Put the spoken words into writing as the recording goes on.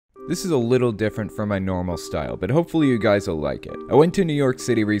This is a little different from my normal style, but hopefully you guys will like it. I went to New York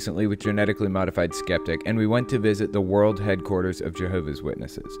City recently with Genetically Modified Skeptic, and we went to visit the world headquarters of Jehovah's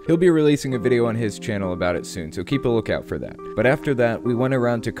Witnesses. He'll be releasing a video on his channel about it soon, so keep a lookout for that. But after that, we went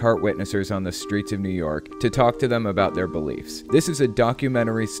around to cart witnessers on the streets of New York to talk to them about their beliefs. This is a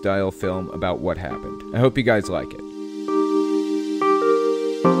documentary-style film about what happened. I hope you guys like it.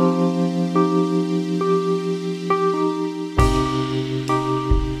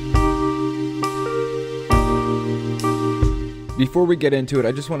 Before we get into it,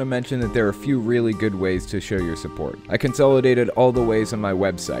 I just want to mention that there are a few really good ways to show your support. I consolidated all the ways on my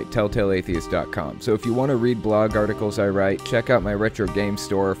website, telltaleatheist.com, so if you want to read blog articles I write, check out my retro game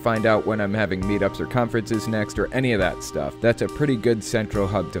store, find out when I'm having meetups or conferences next, or any of that stuff, that's a pretty good central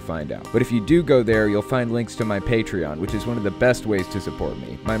hub to find out. But if you do go there, you'll find links to my Patreon, which is one of the best ways to support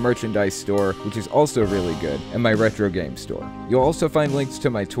me, my merchandise store, which is also really good, and my retro game store. You'll also find links to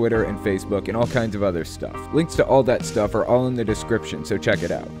my Twitter and Facebook and all kinds of other stuff. Links to all that stuff are all in the description, so check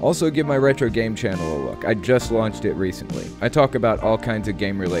it out. Also give my retro game channel a look. I just launched it recently. I talk about all kinds of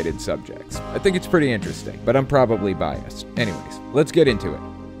game related subjects. I think it's pretty interesting, but I'm probably biased. Anyways, let's get into it.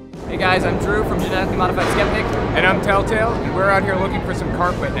 Hey guys, I'm Drew from Genetically Modified Skeptic. And I'm Telltale, and we're out here looking for some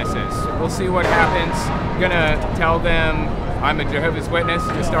cart witnesses. We'll see what happens. I'm gonna tell them I'm a Jehovah's Witness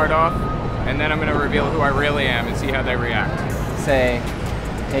to start off, and then I'm gonna reveal who I really am and see how they react. Say,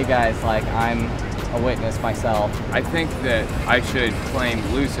 hey guys, like I'm a witness myself. I think that I should claim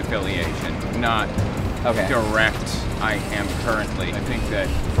loose affiliation, not direct I am currently. I think that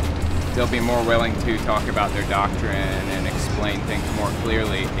they'll be more willing to talk about their doctrine and explain things more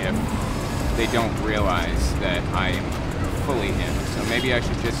clearly if they don't realize that I am fully in. So maybe I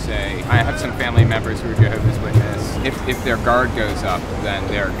should just say, I have some family members who are Jehovah's Witness. If their guard goes up, then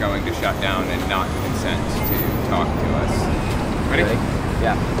they're going to shut down and not consent to talk to us. Ready?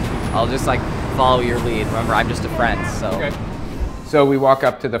 Yeah. I'll just like follow your lead. Remember, I'm just a friend, so. Okay. So we walk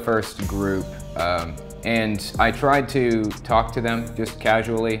up to the first group, and I tried to talk to them just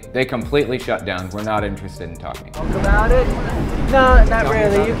casually. They completely shut down. We're not interested in talking. Talk about it? No, not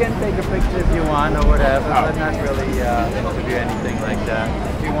really. You can take a picture if you want or whatever, but not really interview anything like that.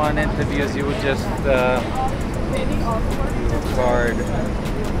 If you want interviews, you would just card.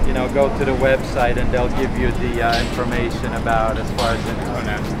 You know, go to the website and they'll give you the information about as far as I want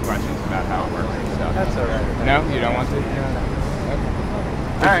to ask questions about how it works and stuff. That's all right. No, you don't want to?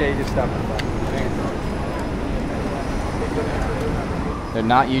 Appreciate you stopping by. They're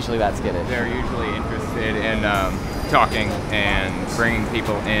not usually that skidded. They're usually interested in talking and bringing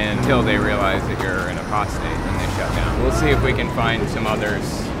people in until they realize that you're an apostate and they shut down. We'll see if we can find some others,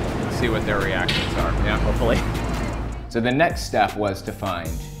 see what their reactions are. Yeah, hopefully. So the next step was to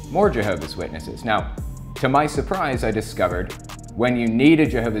find more Jehovah's Witnesses. Now, to my surprise, I discovered when you need a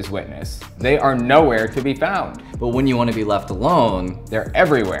Jehovah's Witness, they are nowhere to be found. But when you want to be left alone, they're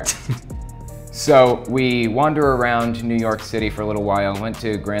everywhere. So we wander around New York City for a little while, went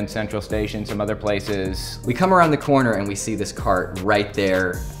to Grand Central Station, some other places. We come around the corner and we see this cart right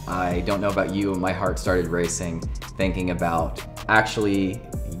there. I don't know about you, my heart started racing, thinking about actually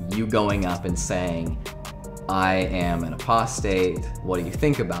you going up and saying, I am an apostate. What do you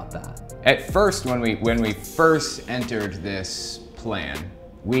think about that? At first, when we first entered this plan,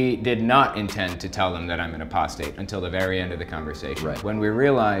 we did not intend to tell them that I'm an apostate until the very end of the conversation. Right. When we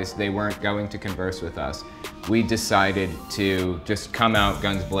realized they weren't going to converse with us, we decided to just come out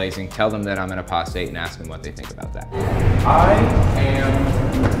guns blazing, tell them that I'm an apostate, and ask them what they think about that. I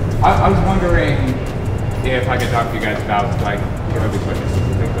was wondering if I could talk to you guys about like Jehovah's Witnesses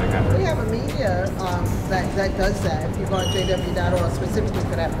and things like that. We have a media that does that. If you go on jw.org specifically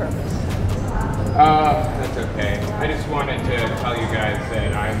for that purpose. That's okay. I just wanted to tell you guys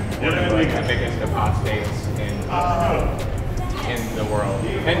that I'm one of like the biggest apostates in the world,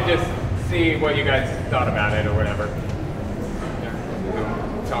 and just see what you guys thought about it or whatever. Yeah.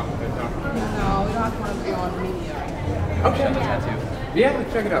 Talk. No, we don't want to be on media. Okay. Tattoo. Yeah,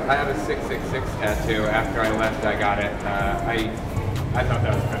 let's check it out. I have a 666 tattoo. After I left, I got it. I thought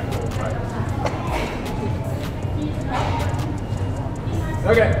that was kind of cool, but.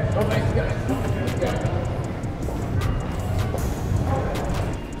 Okay. Well, thanks, guys.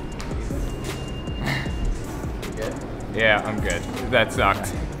 Yeah, I'm good. That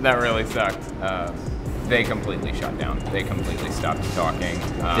sucked. That really sucked. They completely shut down. They completely stopped talking.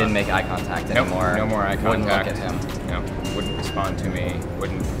 Didn't make eye contact anymore. No more eye contact. Wouldn't look at him. No, wouldn't respond to me.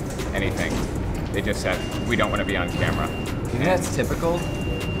 Wouldn't anything. They just said, we don't want to be on camera. You think that's typical?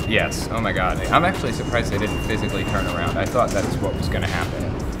 Yes. Oh my God. I'm actually surprised they didn't physically turn around. I thought that's what was going to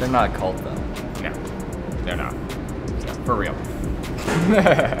happen. They're not a cult though. No, they're not. So, for real.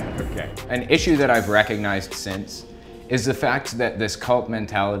 Okay. An issue that I've recognized since is the fact that this cult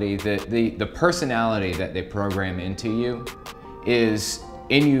mentality, the personality that they program into you is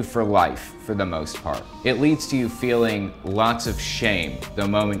in you for life, for the most part. It leads to you feeling lots of shame the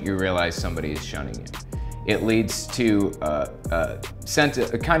moment you realize somebody is shunning you. It leads to a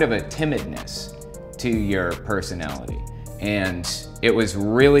kind of a timidness to your personality. And it was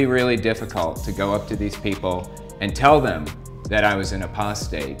really, really difficult to go up to these people and tell them that I was an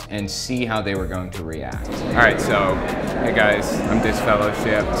apostate and see how they were going to react. All right, so, hey guys, I'm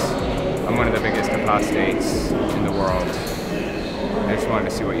disfellowshipped. I'm one of the biggest apostates in the world. I just wanted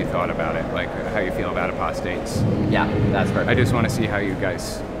to see what you thought about it, like how you feel about apostates. Yeah, that's perfect. I just want to see how you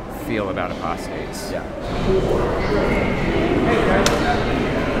guys feel about apostates. Yeah.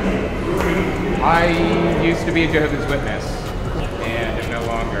 I used to be a Jehovah's Witness, and am no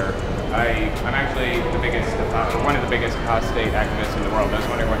longer. I'm actually one of the biggest apostate activists in the world. I was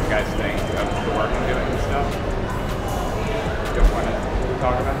wondering what you guys think of the work I'm doing and stuff. You want to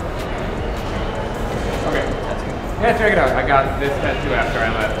talk about it? Okay. Yeah, check it out. I got this tattoo after I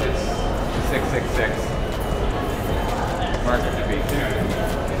left. It's 666. Mark of defeat.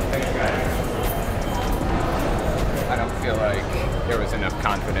 Thanks, guys. I don't feel like there was enough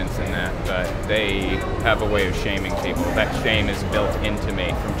confidence in that, but they have a way of shaming people. That shame is built into me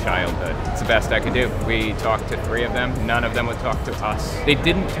from childhood. It's the best I could do. We talked to 3 of them. None of them would talk to us. They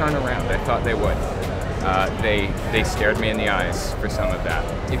didn't turn around. I thought they would. They stared me in the eyes for some of that.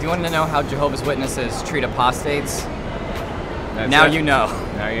 If you want to know how Jehovah's Witnesses treat apostates, now you know.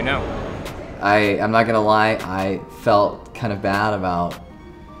 Now you know. I'm not gonna lie, I felt kind of bad about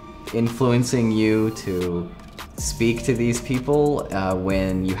influencing you to speak to these people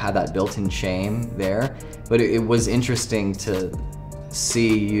when you had that built-in shame there. But it was interesting to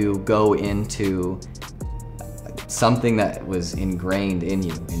see you go into something that was ingrained in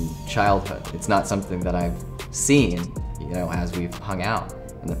you in childhood. It's not something that I've seen, as we've hung out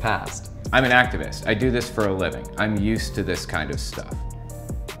in the past. I'm an activist. I do this for a living. I'm used to this kind of stuff.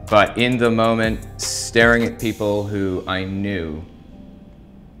 But in the moment, staring at people who I knew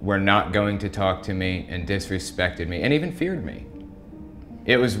were not going to talk to me and disrespected me and even feared me,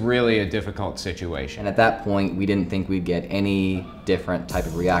 it was really a difficult situation. And at that point, we didn't think we'd get any different type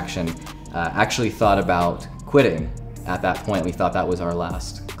of reaction. Actually thought about quitting at that point. We thought that was our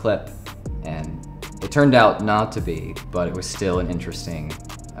last clip. And it turned out not to be, but it was still an interesting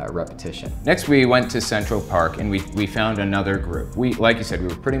repetition. Next, we went to Central Park and we found another group. Like you said, we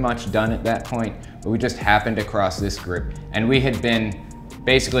were pretty much done at that point, but we just happened across this group. And we had been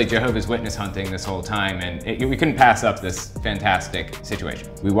basically Jehovah's Witness hunting this whole time, and we couldn't pass up this fantastic situation.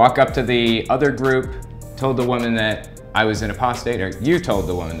 We walk up to the other group, told the woman that I was an apostate, or you told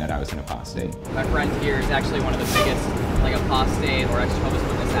the woman that I was an apostate. My friend here is actually one of the biggest apostate or ex-Jehovah's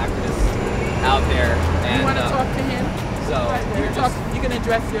Witness activists out there. And, you want to talk to him? So you can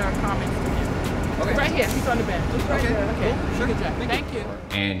address your comments to him. Okay. Right here, he's on the bench. Just right here. Okay. Sure. Thank you.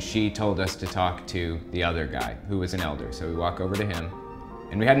 And she told us to talk to the other guy, who was an elder. So we walk over to him,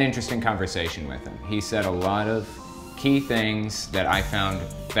 and we had an interesting conversation with him. He said a lot of key things that I found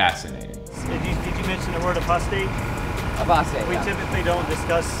fascinating. Did you mention the word apostate? Apostate. We typically don't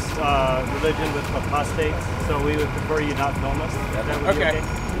discuss religion with apostates, so we would prefer you not film us. That would be okay.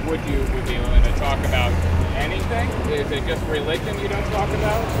 Would you be willing to talk about anything? Is it just religion you don't talk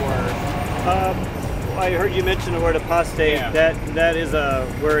about, or? I heard you mention the word apostate. Yeah. That is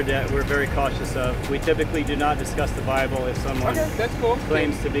a word that we're very cautious of. We typically do not discuss the Bible if someone that's cool.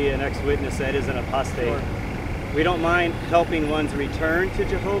 claims to be an ex-witness that is an apostate. Sure. We don't mind helping ones return to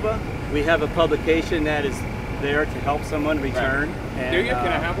Jehovah. We have a publication that is there to help someone return. Right. And, Do you? Can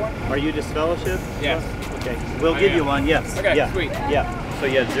I have one? Are you disfellowship? Yes. Okay. We'll give you one. Yes. Okay. Yeah. Sweet. Yeah. So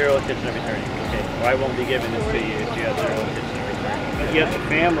you have zero intention of returning. Okay. Well, I won't be giving this to you if you have zero intention of returning. If you have a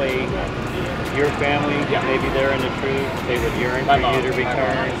family, your family, maybe they're in the truth. They would yearn for you to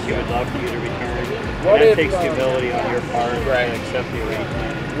return. She would love for you to return. That takes humility on your part to accept the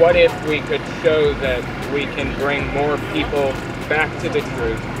arrangement. What if we could show that we can bring more people back to the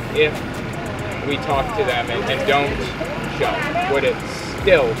truth if we talk to them and don't shun? Would it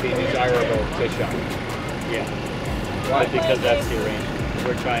still be desirable to shun? Yeah. Why? Because that's the arrangement.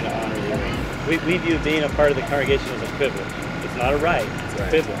 We're trying to honor the arrangement. We view being a part of the congregation as a privilege. It's not a right, it's a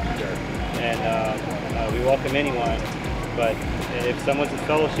privilege. And we welcome anyone, but if someone's in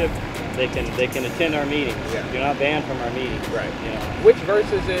fellowship, They can attend our meetings. Yeah. You're not banned from our meetings. Right. You know. Which verse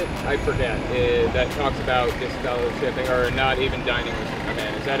is it? I forget. That talks about disfellowshipping or not even dining with a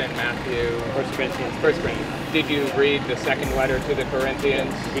man. Is that in Matthew? 1 Corinthians. 1 Corinthians. Did you read the second letter to the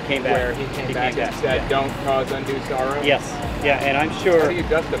Corinthians? He came back. Where he came back and said, "Don't cause undue sorrow." Yes. Yeah, and I'm sure. How do you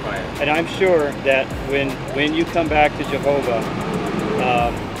justify it? And I'm sure that when you come back to Jehovah,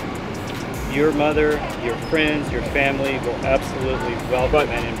 your mother, your friends, your family will absolutely welcome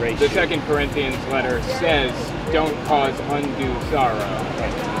and embrace you. The second Corinthians letter says, "Don't cause undue sorrow."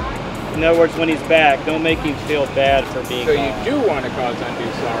 Right. In other words, when he's back, don't make him feel bad for being So gone. you do want to cause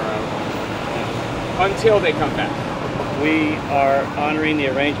undue sorrow until they come back. We are honoring the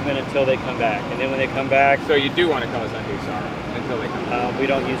arrangement until they come back, and then when they come back, So you do want to cause undue sorrow until they come back. we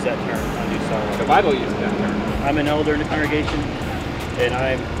don't use that term, undue sorrow. The Bible uses that term. I'm an elder in the congregation,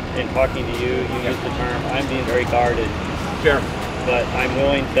 and in talking to you, you use the term. I'm being very guarded, Sure. but I'm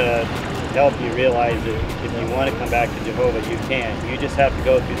willing to help you realize that if you want to come back to Jehovah, you can. You just have to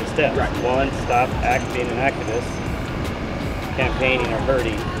go through the steps. Right. One, stop being an activist, campaigning or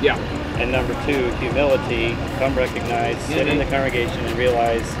hurting. Yeah. And number two, humility. Come recognize, sit in the congregation and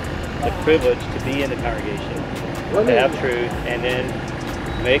realize the privilege to be in the congregation, to have truth, and then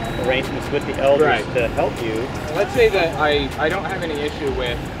make arrangements with the elders to help you. Let's say that I don't have any issue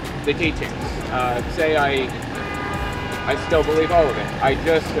with the teachings. Say I still believe all of it. I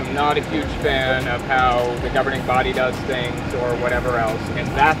just am not a huge fan of how the governing body does things or whatever else, and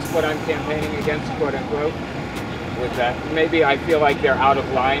that's what I'm campaigning against, quote unquote. With that, maybe I feel like they're out of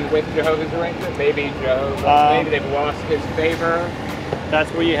line with Jehovah's arrangement. Maybe maybe they've lost his favor. That's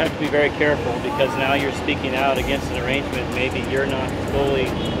where you have to be very careful, because now you're speaking out against an arrangement maybe you're not fully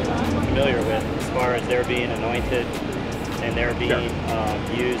familiar with, as far as they're being anointed and they're being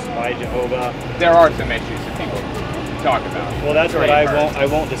used by Jehovah. There are some issues that people talk about. Well, that's what I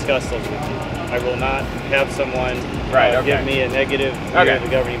won't discuss those with you. I will not have someone give me a negative view of the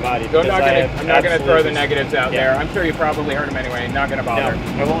governing body. So I'm not going to throw the negatives out there. I'm sure you probably heard them anyway. Not going to bother.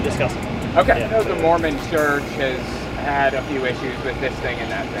 No, I won't discuss them. Okay. Yeah. I know the Mormon Church has had a few issues with this thing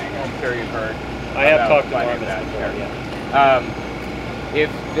and that thing. I'm sure you've heard. I have talked to Mormons before. If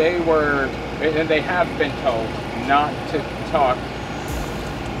they were, and they have been told not to talk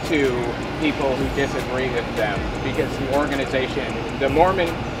to people who disagree with them, because the organization, the Mormon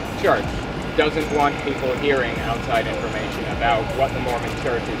Church, doesn't want people hearing outside information about what the Mormon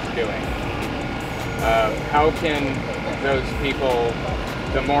Church is doing. How can those people,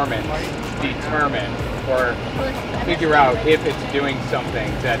 the Mormons, determine or figure out if it's doing something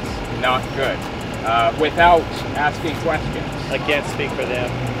that's not good without asking questions? I can't speak for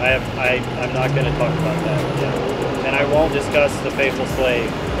them. I'm not going to talk about that. Yeah. And I won't discuss the faithful slave.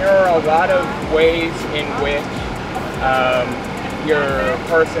 There are a lot of ways in which your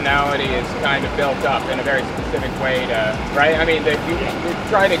personality is kind of built up in a very specific way right? I mean, they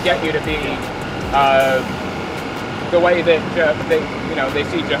try to get you to be the way that they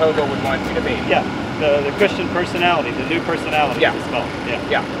see Jehovah would want you to be. Yeah, the Christian personality, the new personality. Yeah. It's called.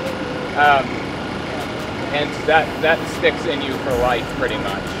 Yeah. And that sticks in you for life, pretty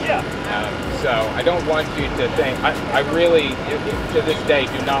much. Yeah. So I don't want you to think. I really, to this day,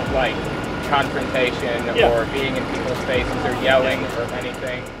 do not like confrontation or being in people's faces or yelling or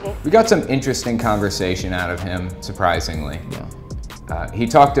anything. We got some interesting conversation out of him, surprisingly. He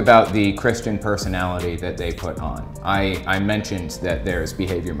talked about the Christian personality that they put on. I mentioned that there's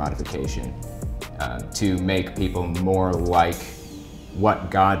behavior modification to make people more like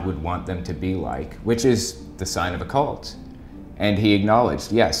what God would want them to be like, which is the sign of a cult. And he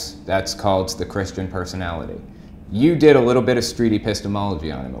acknowledged, yes, that's called the Christian personality. You did a little bit of street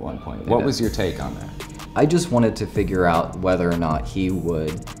epistemology on him at one point. What was your take on that? I just wanted to figure out whether or not he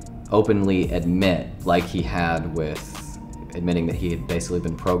would openly admit, like he had with admitting that he had basically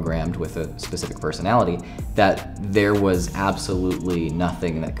been programmed with a specific personality, that there was absolutely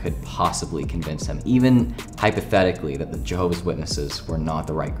nothing that could possibly convince him, even hypothetically, that the Jehovah's Witnesses were not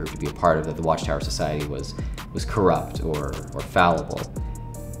the right group to be a part of, that the Watchtower Society was corrupt or fallible.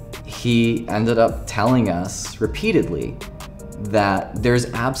 He ended up telling us repeatedly that there's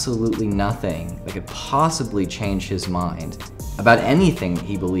absolutely nothing that could possibly change his mind about anything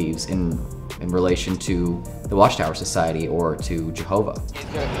he believes in relation to the Watchtower Society or to Jehovah.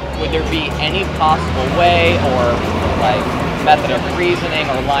 Would there be any possible way or like method of reasoning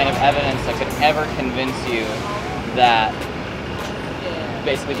or line of evidence that could ever convince you that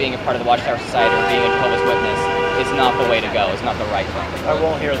basically being a part of the Watchtower Society or being a Jehovah's Witness is not the way to go, is not the right thing? I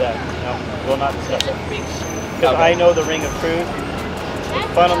won't hear that. No, we'll not discuss it. Because I know the ring of truth. There's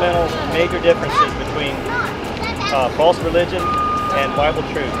fundamental major differences between false religion and Bible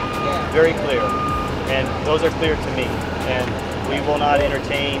truth. very clear, and those are clear to me. And we will not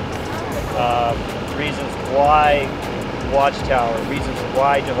entertain reasons why Watchtower, reasons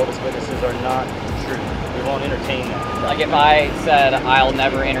why Jehovah's Witnesses are not true. We won't entertain that. Like if I said I'll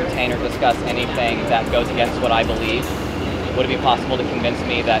never entertain or discuss anything that goes against what I believe, would it be possible to convince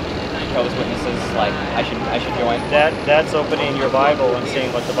me that Jehovah's Witnesses, like, I should join? That's opening your Bible and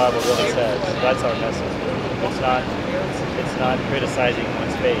seeing what the Bible really says. That's our message. It's not criticizing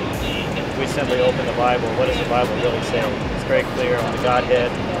one's faith. We simply open the Bible. What does the Bible really say? It's very clear on the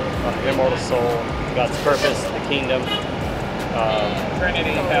Godhead, on the immortal soul, God's purpose, the kingdom,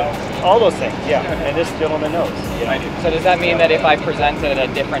 Trinity, hell. all those things. Yeah, and this gentleman knows. You know? So does that mean that if I presented a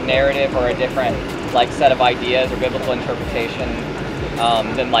different narrative or a different set of ideas or biblical interpretation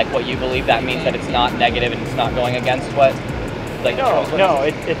than like what you believe, that means that it's not negative and it's not going against what? Like, no.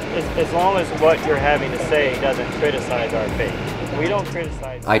 As long as what you're having to say doesn't criticize our faith. We don't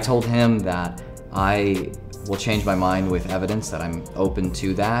criticize. I told him that I will change my mind with evidence, that I'm open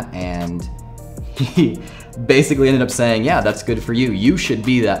to that, and he basically ended up saying, yeah, that's good for you. You should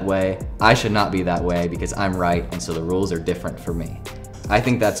be that way. I should not be that way because I'm right, and so the rules are different for me. I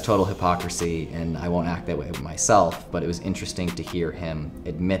think that's total hypocrisy, and I won't act that way myself, but it was interesting to hear him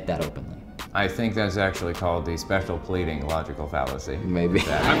admit that openly. I think that's actually called the special pleading logical fallacy. Maybe.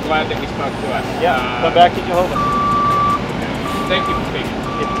 I'm glad that he spoke to us. Yeah, come back to Jehovah. Thank you for speaking.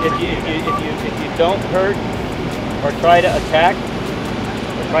 If you don't hurt or try to attack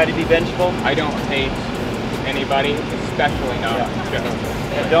or try to be vengeful, I don't hate anybody, especially not Jehovah.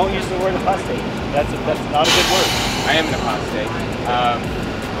 And don't use the word apostate. That's not a good word. I am an apostate.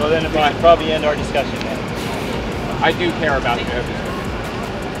 Well, then we should probably end our discussion then. I do care about Jehovah's Witnesses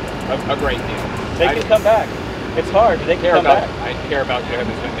a great deal. They can come back. It's hard, but they can come back. I care about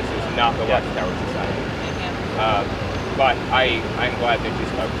Jehovah's Witnesses, not the Watchtower Society. But I'm glad that you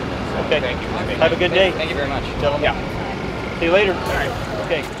spoke to me. So Okay. Thank you for speaking. Have a good day. Thank you very much. Gentlemen. Yeah. See you later. All right.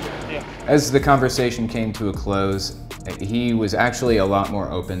 Okay. See ya. As the conversation came to a close, he was actually a lot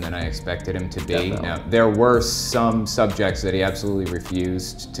more open than I expected him to be. Definitely. Now, there were some subjects that he absolutely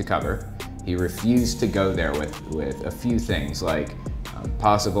refused to cover. He refused to go there with a few things like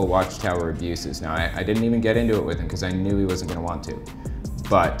possible Watchtower abuses. Now, I didn't even get into it with him because I knew he wasn't going to want to.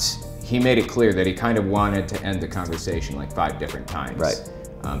 But he made it clear that he kind of wanted to end the conversation like 5 different times. Right.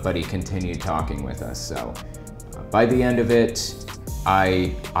 But he continued talking with us. So by the end of it,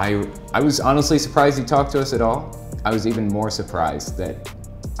 I was honestly surprised he talked to us at all. I was even more surprised that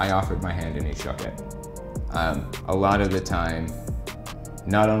I offered my hand and he shook it. A lot of the time,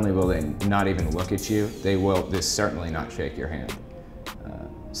 not only will they not even look at you, they will certainly not shake your hand.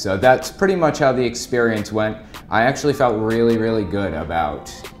 So that's pretty much how the experience went. I actually felt really, really good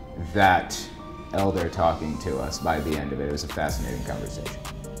about that elder talking to us by the end of it. It was a fascinating conversation.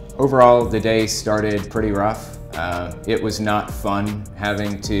 Overall, the day started pretty rough. It was not fun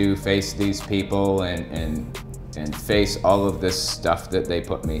having to face these people and face all of this stuff that they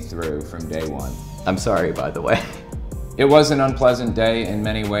put me through from day one. I'm sorry, by the way. It was an unpleasant day in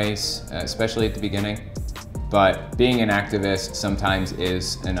many ways, especially at the beginning. But being an activist sometimes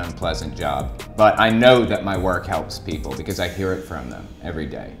is an unpleasant job. But I know that my work helps people because I hear it from them every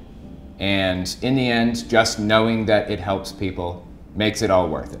day. And in the end, just knowing that it helps people makes it all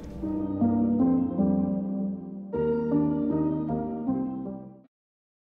worth it.